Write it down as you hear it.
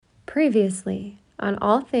Previously on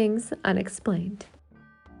All Things Unexplained.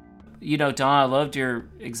 You know, Don, I loved your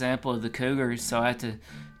example of the cougars, so I have to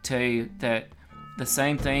tell you that the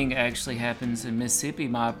same thing actually happens in Mississippi.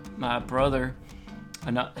 My brother,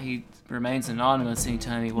 he remains anonymous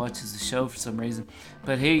anytime he watches the show for some reason,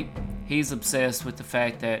 but he's obsessed with the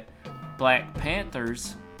fact that black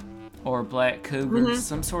panthers or black cougars,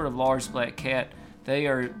 some sort of large black cat, they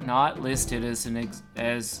are not listed as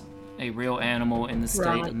a real animal in the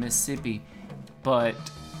state of Mississippi, but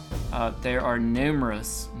there are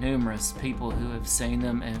numerous people who have seen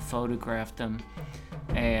them and photographed them,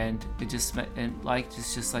 and just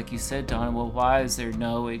like you said, Donna. Well, why is there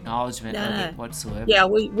no acknowledgement of it whatsoever? Yeah,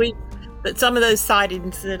 but some of those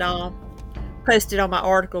sightings that I posted on my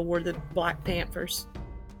article were the Black Panthers.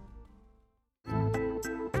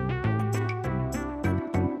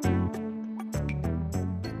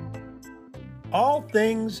 All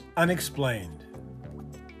Things Unexplained.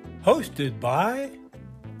 Hosted by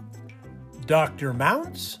Dr.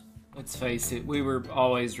 Mounts. Let's face it, we were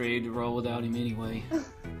always ready to roll without him anyway.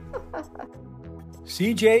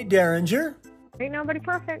 CJ Derringer. Ain't nobody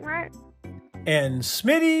perfect, right? And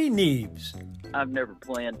Smitty Neebs. I've never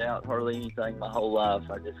planned out hardly anything my whole life.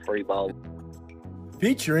 I just freeball.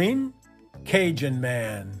 Featuring Cajun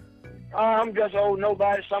Man. I'm just old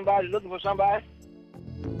nobody, somebody looking for somebody.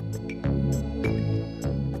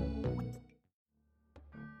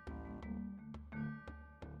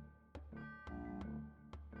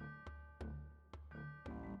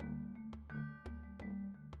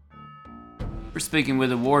 We're speaking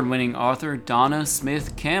with award-winning author Donna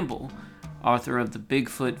Smith Campbell, author of the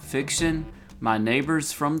Bigfoot fiction, My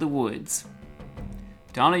Neighbors from the Woods.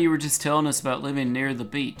 Donna, you were just telling us about living near the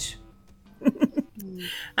beach.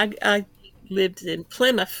 I lived in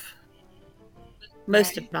Plymouth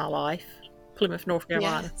most of my life, Plymouth, North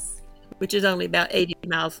Carolina, which is only about 80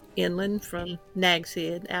 miles inland from Nags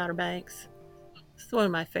Head, Outer Banks. It's one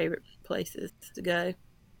of my favorite places to go.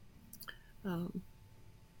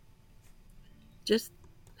 Just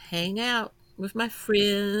hang out with my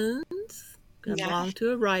friends. I belong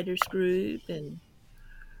to a writers group, and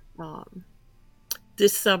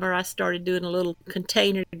this summer I started doing a little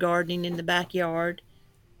container gardening in the backyard.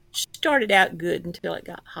 Started out good until it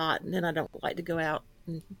got hot, and then I don't like to go out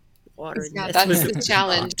and water. Yeah, that's the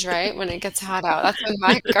challenge, right? When it gets hot out, that's when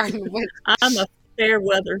my garden would. I'm a fair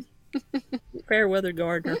weather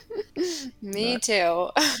gardener. Me too.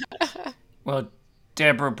 Well,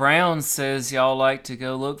 Deborah Brown says y'all like to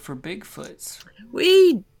go look for Bigfoots.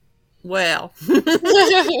 We go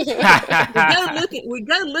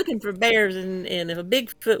looking for bears, and if a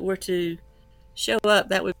Bigfoot were to show up,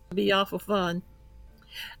 that would be awful fun.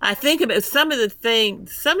 I think about some of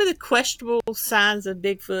the questionable signs of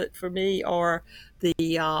Bigfoot for me are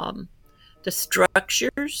the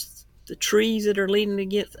structures, the trees that are leaning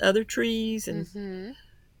against other trees, and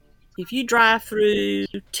if you drive through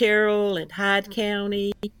Terrell and Hyde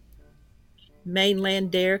County,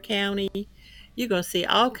 mainland Dare County, you're going to see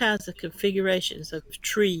all kinds of configurations of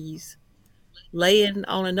trees laying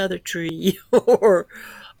on another tree,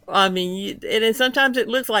 and then sometimes it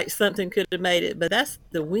looks like something could have made it, but that's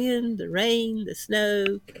the wind, the rain, the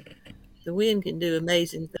snow. The wind can do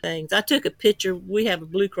amazing things. I took a picture. We have a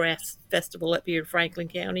bluegrass festival up here in Franklin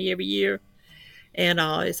County every year, and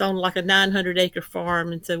it's on like a 900-acre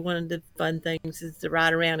farm, and so one of the fun things is to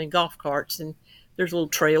ride around in golf carts, and there's little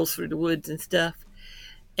trails through the woods and stuff.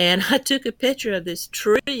 And I took a picture of this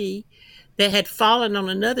tree that had fallen on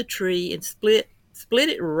another tree and split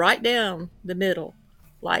it right down the middle,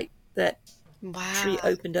 like that. Wow. Tree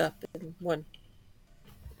opened up in one.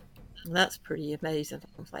 And that's pretty amazing.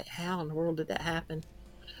 I was like, how in the world did that happen?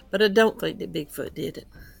 But I don't think that Bigfoot did it.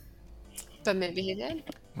 But maybe he did.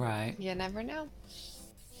 Right. You never know.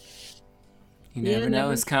 You never know.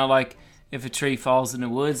 It's kind of like if a tree falls in the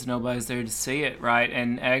woods, nobody's there to see it, right?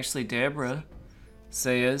 And actually, Deborah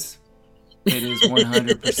says it is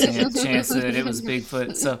 100% chance that it was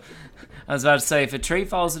Bigfoot. So I was about to say, if a tree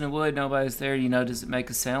falls in the wood, nobody's there, does it make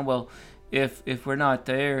a sound? Well, if we're not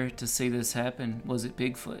there to see this happen, was it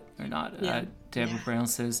Bigfoot or not? Yeah. Deborah Brown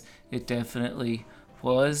says it definitely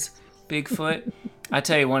was Bigfoot. I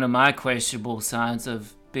tell you, one of my questionable signs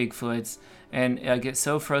of Bigfoots, and I get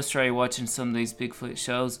so frustrated watching some of these Bigfoot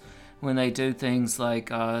shows when they do things like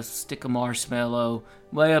stick a marshmallow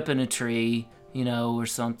way up in a tree, or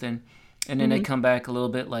something, and then they come back a little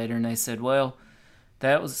bit later and they said, well,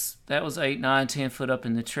 that was 8, 9, 10 foot up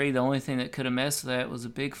in the tree. The only thing that could have messed with that was a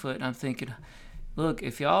Bigfoot. And I'm thinking, look,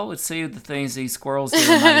 if y'all would see the things these squirrels do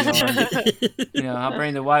in my yard, I'll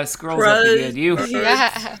bring the white squirrels up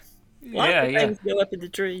again. Lots Yeah, of yeah. things go up in the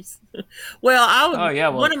trees. Well, Oh, yeah.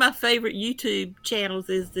 Well, one of my favorite YouTube channels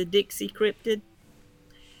is the Dixie Cryptid.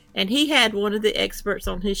 And he had one of the experts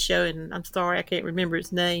on his show, and I'm sorry I can't remember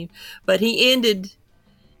his name, but he ended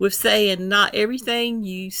with saying, "Not everything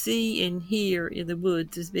you see and hear in the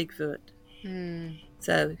woods is Bigfoot."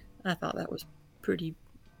 So I thought that was pretty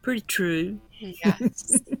true,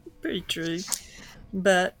 Yes. pretty true.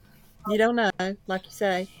 But you don't know, like you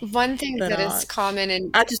say. One thing But that is common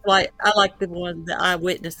in I like the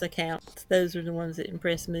eyewitness accounts. Those are the ones that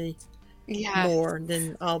impress me yeah, more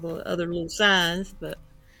than all the other little signs. But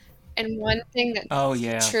and one thing oh, that's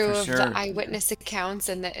yeah, true for of the sure. eyewitness accounts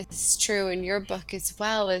and that is true in your book as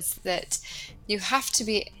well is that you have to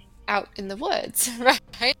be out in the woods,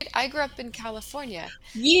 right? I grew up in California.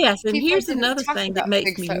 yes, and People here's didn't another talk thing that about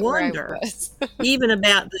makes me Bigfoot where I wonder, was. even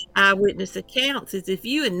about the eyewitness accounts, is if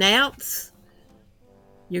you announce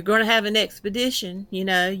you're going to have an expedition,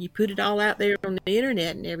 you put it all out there on the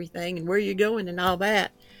internet and everything, and where you're going and all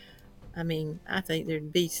that. I mean, I think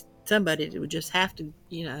there'd be somebody that would just have to,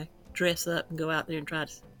 dress up and go out there and try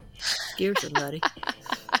to scare somebody.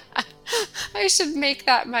 I should make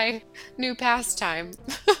that my new pastime.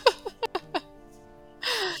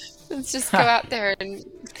 Let's just go out there and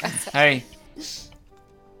Hey,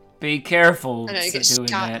 be careful I know you get doing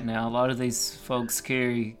shot. that now. A lot of these folks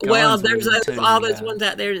carry guns Well, with there's them, too. all those ones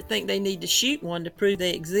out there that think they need to shoot one to prove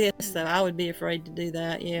they exist. So I would be afraid to do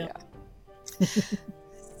that. Yeah.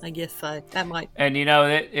 I guess so. That might. And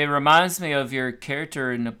it reminds me of your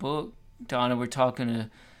character in the book, Donna. We're talking to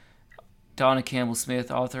Donna Campbell Smith,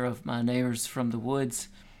 author of My Neighbors from the Woods.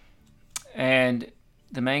 And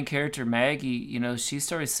the main character, Maggie, she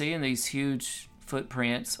started seeing these huge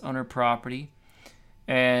footprints on her property.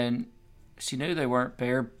 And she knew they weren't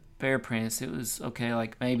bear prints. It was, okay,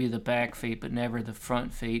 like maybe the back feet, but never the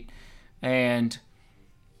front feet. And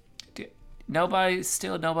nobody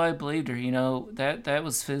believed her. That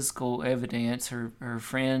was physical evidence. Her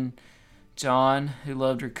friend John, who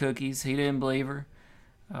loved her cookies, he didn't believe her.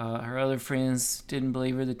 Her other friends didn't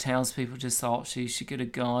believe her. The townspeople just thought she could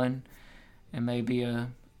have gone, and maybe a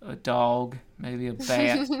dog, maybe a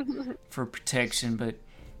bat for protection. But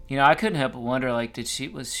I couldn't help but wonder, like,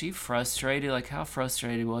 was she frustrated? Like, how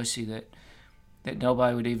frustrated was she that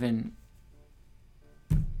nobody would even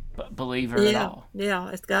believe her at all? Yeah,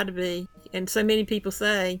 it's got to be. And so many people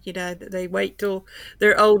say, that they wait till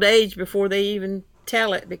their old age before they even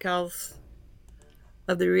tell it because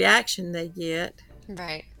of the reaction they get.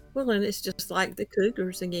 Right. Well, and it's just like the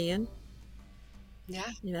cougars again. Yeah.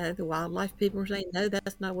 The wildlife people are saying, no,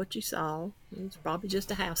 that's not what you saw. It's probably just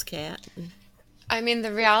a house cat. I mean,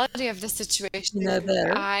 the reality of the situation You know is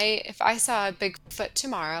better. if I saw a Bigfoot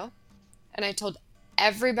tomorrow and I told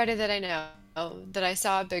everybody that I know that I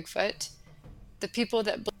saw a Bigfoot, the people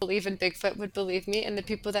that believe in Bigfoot would believe me, and the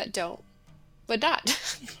people that don't would not.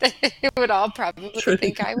 They would all probably True.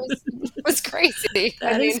 think I was crazy.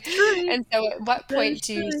 That is true. And so at what That point is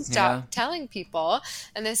do you true. stop Yeah. telling people?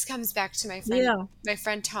 And this comes back to my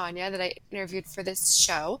friend Tanya that I interviewed for this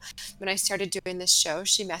show. When I started doing this show,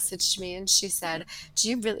 she messaged me and she said,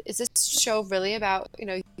 is this show really about,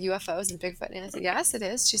 UFOs and Bigfoot? And I said, yes, it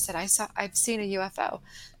is. She said, I've seen a UFO.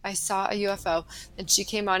 I saw a UFO. And she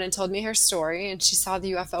came on and told me her story, and she saw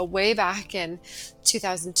the UFO way back in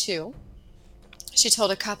 2002. She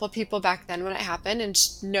told a couple people back then when it happened, and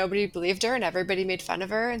nobody believed her, and everybody made fun of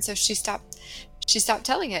her, and so she stopped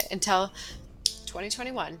telling it until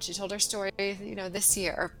 2021. She told her story, this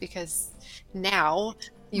year, because now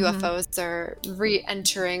UFOs are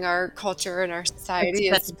re-entering our culture and our society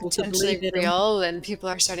as Acceptable to potentially believe in 'em. real, and people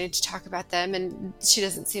are starting to talk about them, and she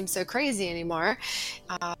doesn't seem so crazy anymore.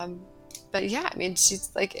 But yeah, I mean,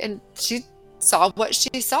 she's like, and she saw what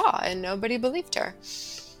she saw, and nobody believed her.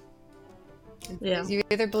 Yeah. You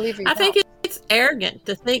either believe or you I think don't. it's arrogant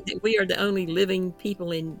to think that we are the only living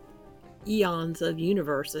people in eons of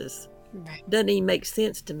universes. Right. Doesn't even make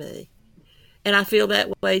sense to me. And I feel that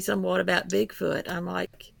way somewhat about Bigfoot. I'm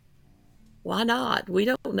like, why not? We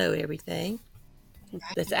don't know everything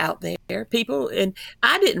that's out there. People, and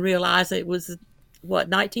I didn't realize it was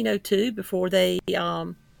 1902 before they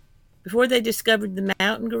discovered the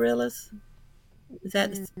mountain gorillas. Is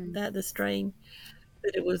that the strain?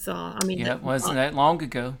 That it was. Yeah, it wasn't that long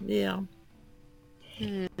ago. Yeah.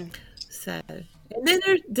 So, and then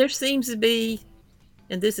there seems to be,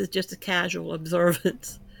 and this is just a casual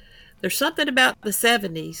observance, there's something about the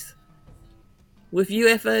 70s with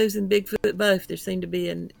UFOs and Bigfoot both. There seemed to be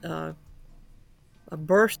a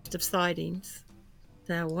burst of sightings.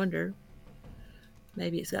 So I wonder,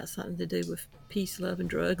 Maybe it's got something to do with peace, love, and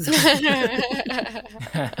drugs.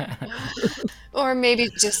 Or maybe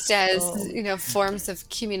just as, Oh. forms of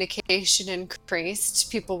communication increased,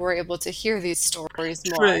 people were able to hear these stories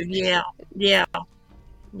more. True. Yeah. Yeah.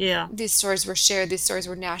 Yeah. These stories were shared, these stories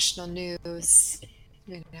were national news.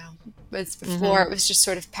 Whereas before it was just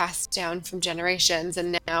sort of passed down from generations,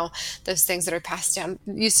 and now those things that are passed down,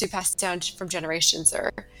 used to be passed down from generations,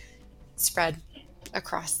 are spread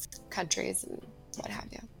across countries and what have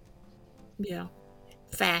you. Yeah.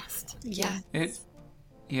 Fast. Yeah.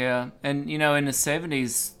 Yeah, and in the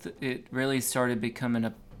 70s, it really started becoming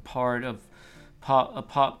a part of a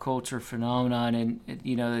pop culture phenomenon, and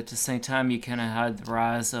at the same time, you kind of had the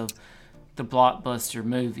rise of the blockbuster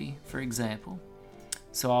movie, for example.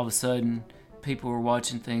 So all of a sudden, people were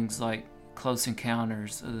watching things like Close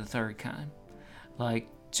Encounters of the Third Kind, like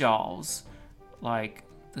Jaws, like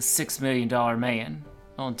the $6 Million Man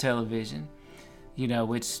on television,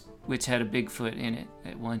 which had a Bigfoot in it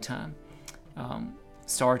at one time.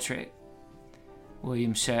 Star Trek,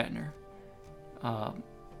 William Shatner,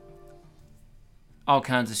 all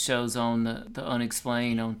kinds of shows on the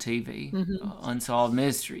Unexplained on TV, Unsolved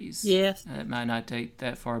Mysteries. Yes. It might not date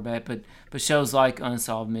that far back, but shows like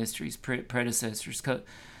Unsolved Mysteries, predecessors,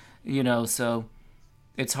 so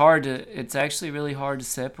it's actually really hard to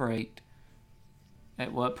separate.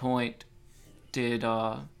 At what point did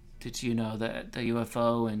that the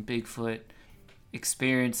UFO and Bigfoot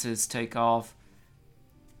experiences take off,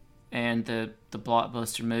 and the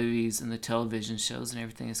blockbuster movies and the television shows and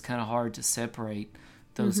everything? It's kind of hard to separate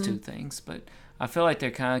those two things, but I feel like they're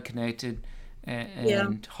kind of connected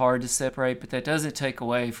and hard to separate, but that doesn't take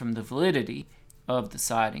away from the validity of the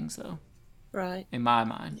sightings, though. Right. In my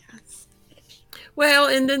mind. Yes. Well,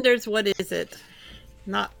 and then there's, what is it?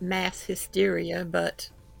 Not mass hysteria, but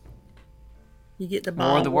you get the ball.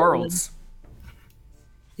 War of the Worlds.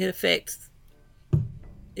 It affects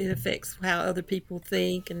how other people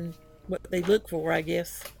think and what they look for, I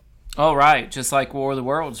guess. Oh, right. Just like War of the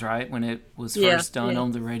Worlds, right? When it was first done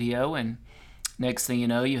on the radio, and next thing you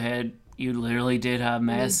know, you literally did have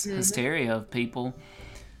mass hysteria of people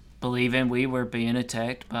believing we were being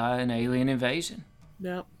attacked by an alien invasion.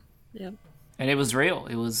 Yep. And it was real.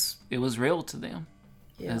 It was real to them.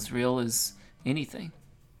 Yeah. As real as anything.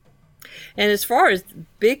 And as far as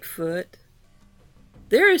Bigfoot,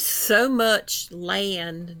 there is so much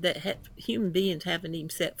land that human beings haven't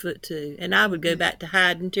even set foot to. And I would go back to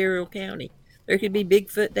Hyde and Terrell County. There could be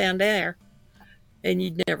Bigfoot down there, and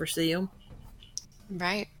you'd never see them.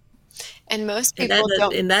 Right. And most people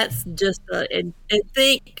don't. And that's just and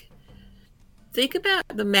think about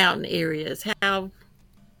the mountain areas. How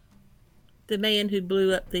the man who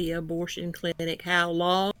blew up the abortion clinic, how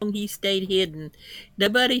long he stayed hidden.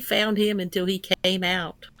 Nobody found him until he came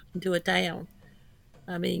out into a town.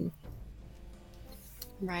 I mean,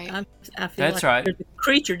 right. I feel that's like right. There's a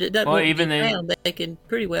creature that doesn't want to be found. They can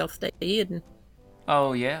pretty well stay hidden.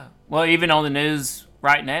 Oh yeah. Well, even on the news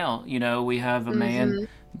right now, we have a man,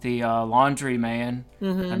 the laundry man.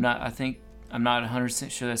 I'm not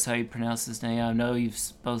 100% sure that's how you pronounce his name. I know you've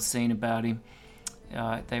both seen about him.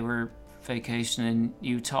 They were vacationing in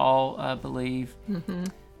Utah, I believe,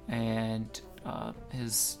 and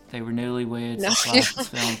they were newlyweds. His wife was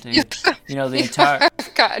found dead. The entire.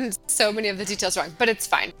 I've gotten so many of the details wrong, but it's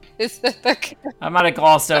fine. I might have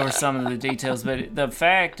glossed over some of the details, but the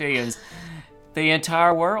fact is, the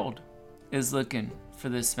entire world is looking for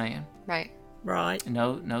this man. Right.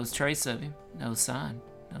 No trace of him. No sign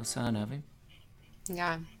of him.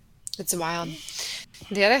 Yeah, it's wild.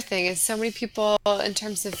 The other thing is, so many people, in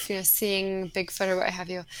terms of seeing Bigfoot or what have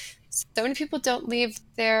you, so many people don't leave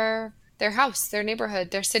their house, their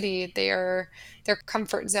neighborhood, their city, their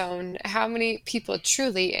comfort zone. How many people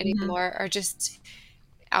truly anymore are just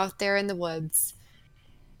out there in the woods,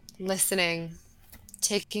 listening,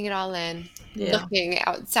 taking it all in, looking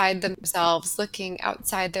outside themselves, looking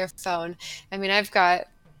outside their phone? I mean, I've got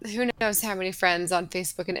who knows how many friends on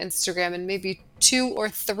Facebook and Instagram, and maybe 2 or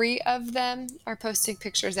 3 of them are posting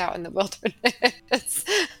pictures out in the wilderness.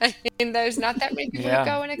 I mean, there's not that many people to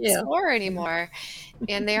go and explore anymore,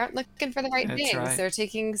 and they aren't looking for the right things. Right. They're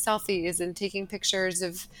taking selfies and taking pictures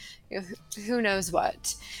of who knows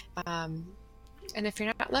what. And if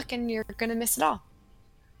you're not looking, you're going to miss it all.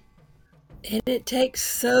 And it takes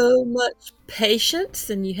so much patience,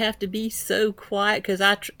 and you have to be so quiet, because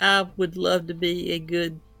I would love to be a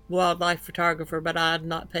good wildlife photographer, but I'm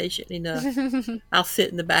not patient enough. I'll sit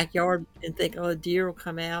in the backyard and think, a deer will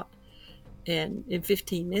come out, and in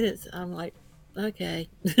 15 minutes I'm like, okay.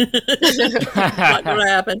 Not gonna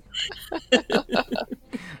happen.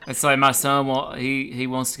 It's like my son, he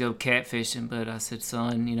wants to go catfishing, but I said,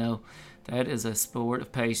 son, that is a sport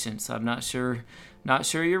of patience. I'm not sure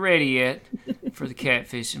you're ready yet for the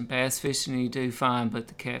catfishing. Bass fishing, you do fine, but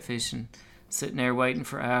the catfishing, sitting there waiting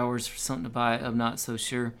for hours for something to bite, I'm not so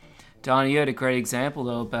sure. Donna, you had a great example,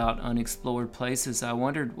 though, about unexplored places. I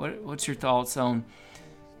wondered, what's your thoughts on,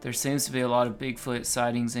 there seems to be a lot of Bigfoot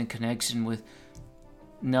sightings in connection with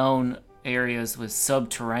known areas with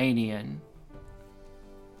subterranean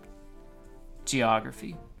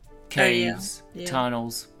geography, caves,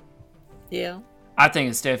 tunnels. Yeah. I think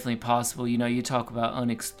it's definitely possible. You talk about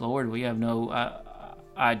unexplored. We have no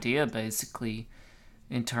idea, basically,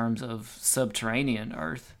 in terms of subterranean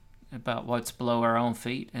Earth, about what's below our own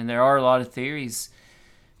feet. And there are a lot of theories,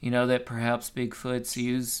 that perhaps Bigfoots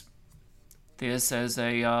use this as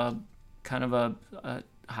a kind of a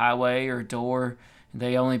highway or door.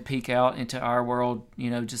 They only peek out into our world,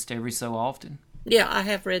 just every so often. Yeah, I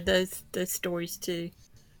have read those stories too.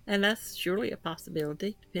 And that's surely a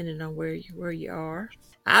possibility, depending on where you are.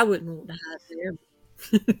 I wouldn't want to hide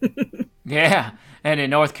there. Yeah, and in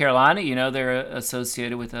North Carolina, they're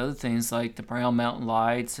associated with other things like the Brown Mountain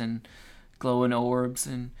Lights and glowing orbs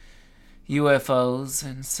and UFOs.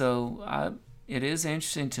 And so it is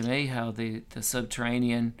interesting to me how the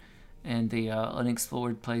subterranean and the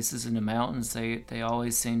unexplored places in the mountains, they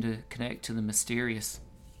always seem to connect to the mysterious.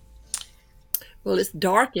 Well, it's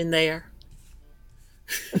dark in there.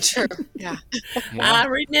 True. Yeah. I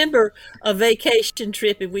remember a vacation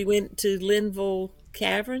trip, and we went to Linville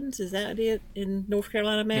Caverns. Is that it, in North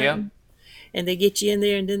Carolina Mountain? Yeah. And they get you in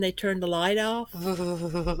there, and then they turn the light off,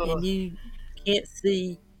 and you can't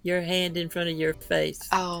see your hand in front of your face.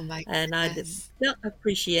 Oh my! And I just don't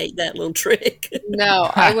appreciate that little trick.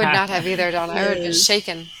 No, I would not have either, Donna. I would have been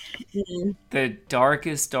shaken. Mm-hmm. The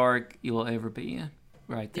darkest dark you will ever be in,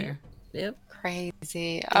 right there. Yep.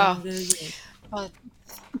 Crazy. Oh. Well,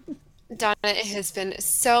 Donna, it has been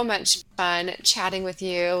so much fun chatting with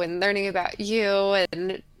you and learning about you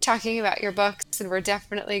and talking about your books. And we're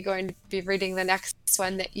definitely going to be reading the next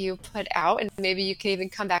one that you put out. And maybe you can even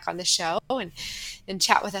come back on the show and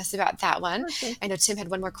chat with us about that one. Okay. I know Tim had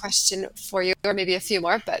one more question for you, or maybe a few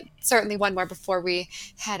more, but certainly one more before we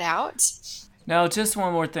head out. No, just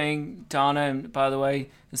one more thing, Donna. And by the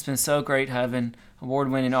way, it's been so great having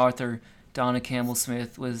award-winning author Donna Campbell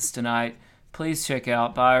Smith with us tonight. Please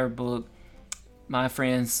buy her book, My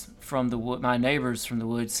Friends from the Wood, My Neighbors from the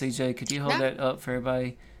Woods. CJ, could you hold that up for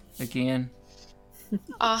everybody again?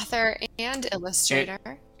 Author and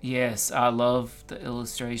illustrator. Yes, I love the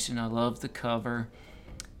illustration. I love the cover.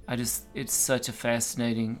 It's such a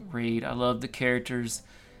fascinating read. I love the characters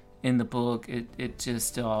in the book. It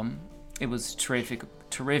was a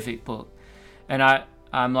terrific book. And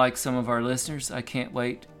I'm like some of our listeners. I can't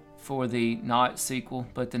wait for the not sequel,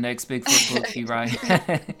 but the next Bigfoot book you write,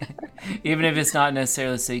 even if it's not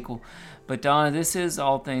necessarily a sequel. But Donna, this is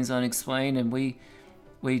All Things Unexplained, and we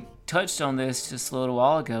touched on this just a little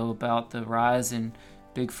while ago about the rise in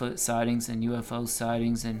Bigfoot sightings and UFO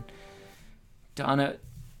sightings. And Donna,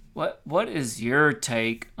 what is your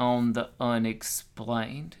take on the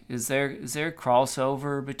unexplained? Is there a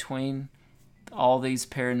crossover between all these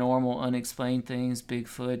paranormal unexplained things,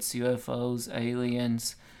 Bigfoots, UFOs,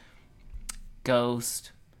 aliens,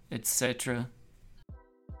 ghost, etc.?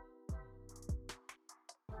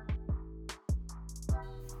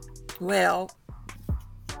 Well,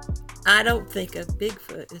 I don't think of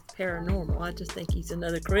Bigfoot as paranormal. I just think he's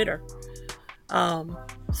another critter.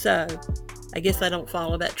 So I guess I don't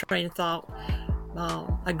follow that train of thought.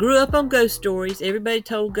 I grew up on ghost stories. Everybody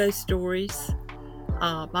told ghost stories.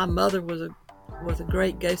 My mother was a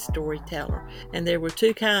great ghost storyteller, and there were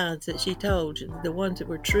two kinds that she told, the ones that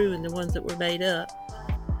were true and the ones that were made up.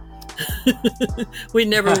 We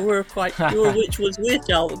never were quite sure which was which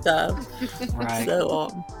all the time. Right. So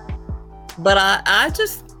but I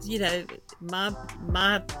just,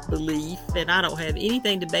 my belief, and I don't have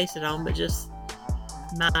anything to base it on but just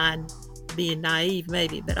mine being naive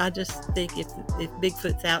maybe, but I just think if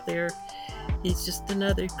Bigfoot's out there, he's just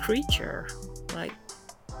another creature like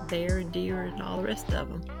bear and deer and all the rest of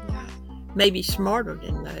them. Yeah. Maybe smarter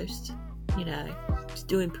than most. He's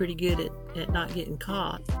doing pretty good at not getting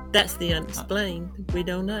caught. That's the unexplained. We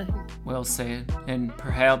don't know. Well said. And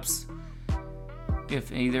perhaps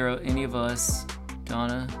if any of us,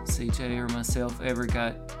 Donna, CJ, or myself, ever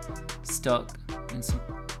got stuck in some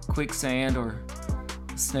quicksand or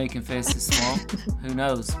a snake-infested swamp, who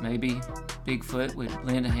knows? Maybe Bigfoot would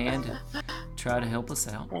lend a hand and try to help us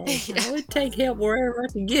out. I would take help wherever I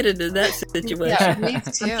can get into that situation. Yeah, me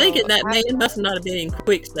too. I'm thinking that man must not have been in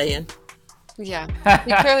quicksand. Yeah,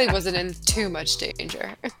 he clearly wasn't in too much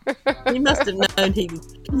danger. He must have known he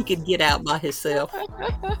could get out by himself.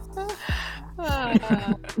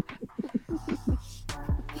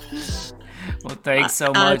 Well, thanks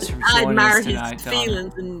so much for joining us tonight, I admire his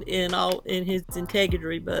feelings in his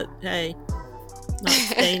integrity, but hey, not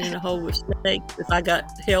staying in a hole with snakes. If I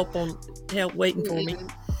got help waiting for me.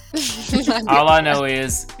 All I know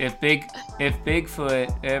is if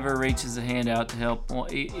Bigfoot ever reaches a hand out to help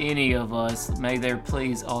any of us, may there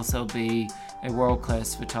please also be a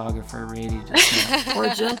world-class photographer ready to snap. Or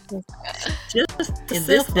just in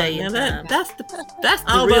this day and time. That's the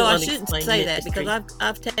although real I shouldn't say that because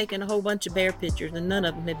I've taken a whole bunch of bear pictures and none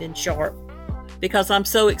of them have been sharp because I'm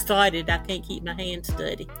so excited I can't keep my hands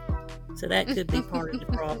steady. So that could be part of the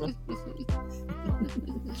problem.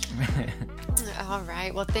 All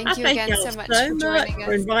right. Well, thank you again so much for joining us.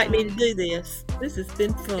 For inviting me to do this. This has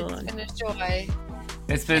been fun. It's been a joy.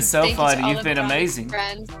 It's been so fun. You've been amazing.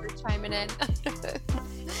 Friends for chiming in.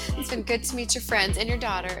 It's been good to meet your friends and your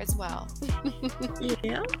daughter as well.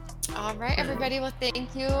 Yeah. All right, everybody. Well,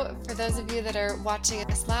 thank you for those of you that are watching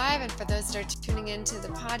us live and for those that are tuning into the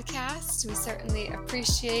podcast. We certainly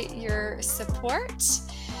appreciate your support.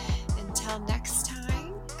 Until next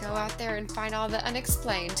time, go out there and find all the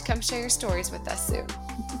unexplained. Come share your stories with us soon.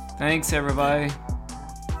 Thanks, everybody.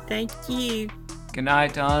 Thank you. Good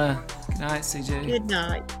night, Donna. Good night, CJ. Good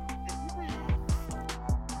night.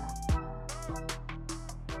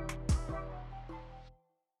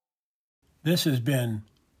 This has been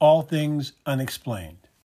All Things Unexplained.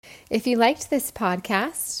 If you liked this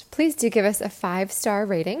podcast, please do give us a 5-star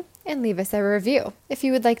rating and leave us a review. If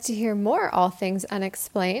you would like to hear more All Things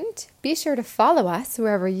Unexplained, be sure to follow us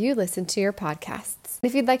wherever you listen to your podcasts.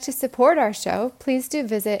 If you'd like to support our show, please do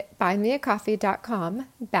visit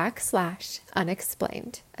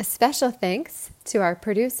buymeacoffee.com/unexplained. A special thanks to our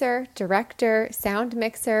producer, director, sound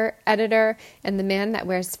mixer, editor, and the man that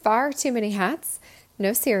wears far too many hats.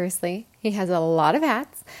 No, seriously, he has a lot of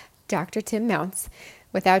hats, Dr. Tim Mounts.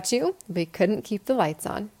 Without you, we couldn't keep the lights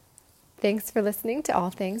on. Thanks for listening to All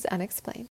Things Unexplained.